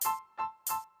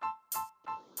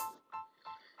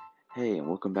Hey, and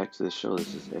welcome back to the show.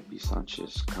 This is Epi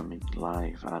Sanchez coming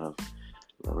live out of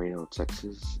Laredo,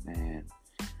 Texas, and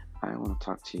I want to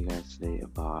talk to you guys today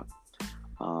about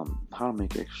how to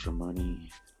make extra money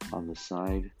on the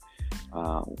side.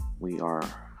 Uh, we are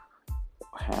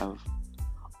have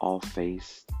all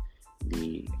faced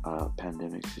the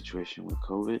pandemic situation with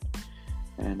COVID,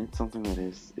 and it's something that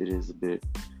is a bit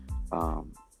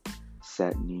um,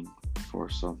 saddening for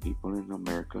some people in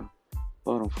America,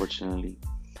 but unfortunately,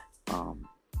 um,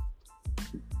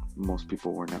 most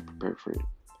people were not prepared for it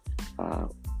uh,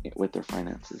 with their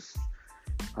finances.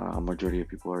 Majority of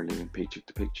people are living paycheck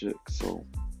to paycheck, so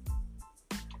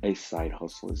a side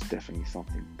hustle is definitely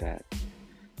something that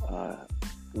uh,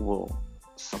 will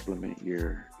supplement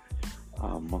your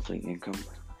monthly income,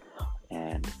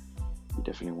 and you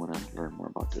definitely want to learn more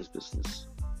about this business.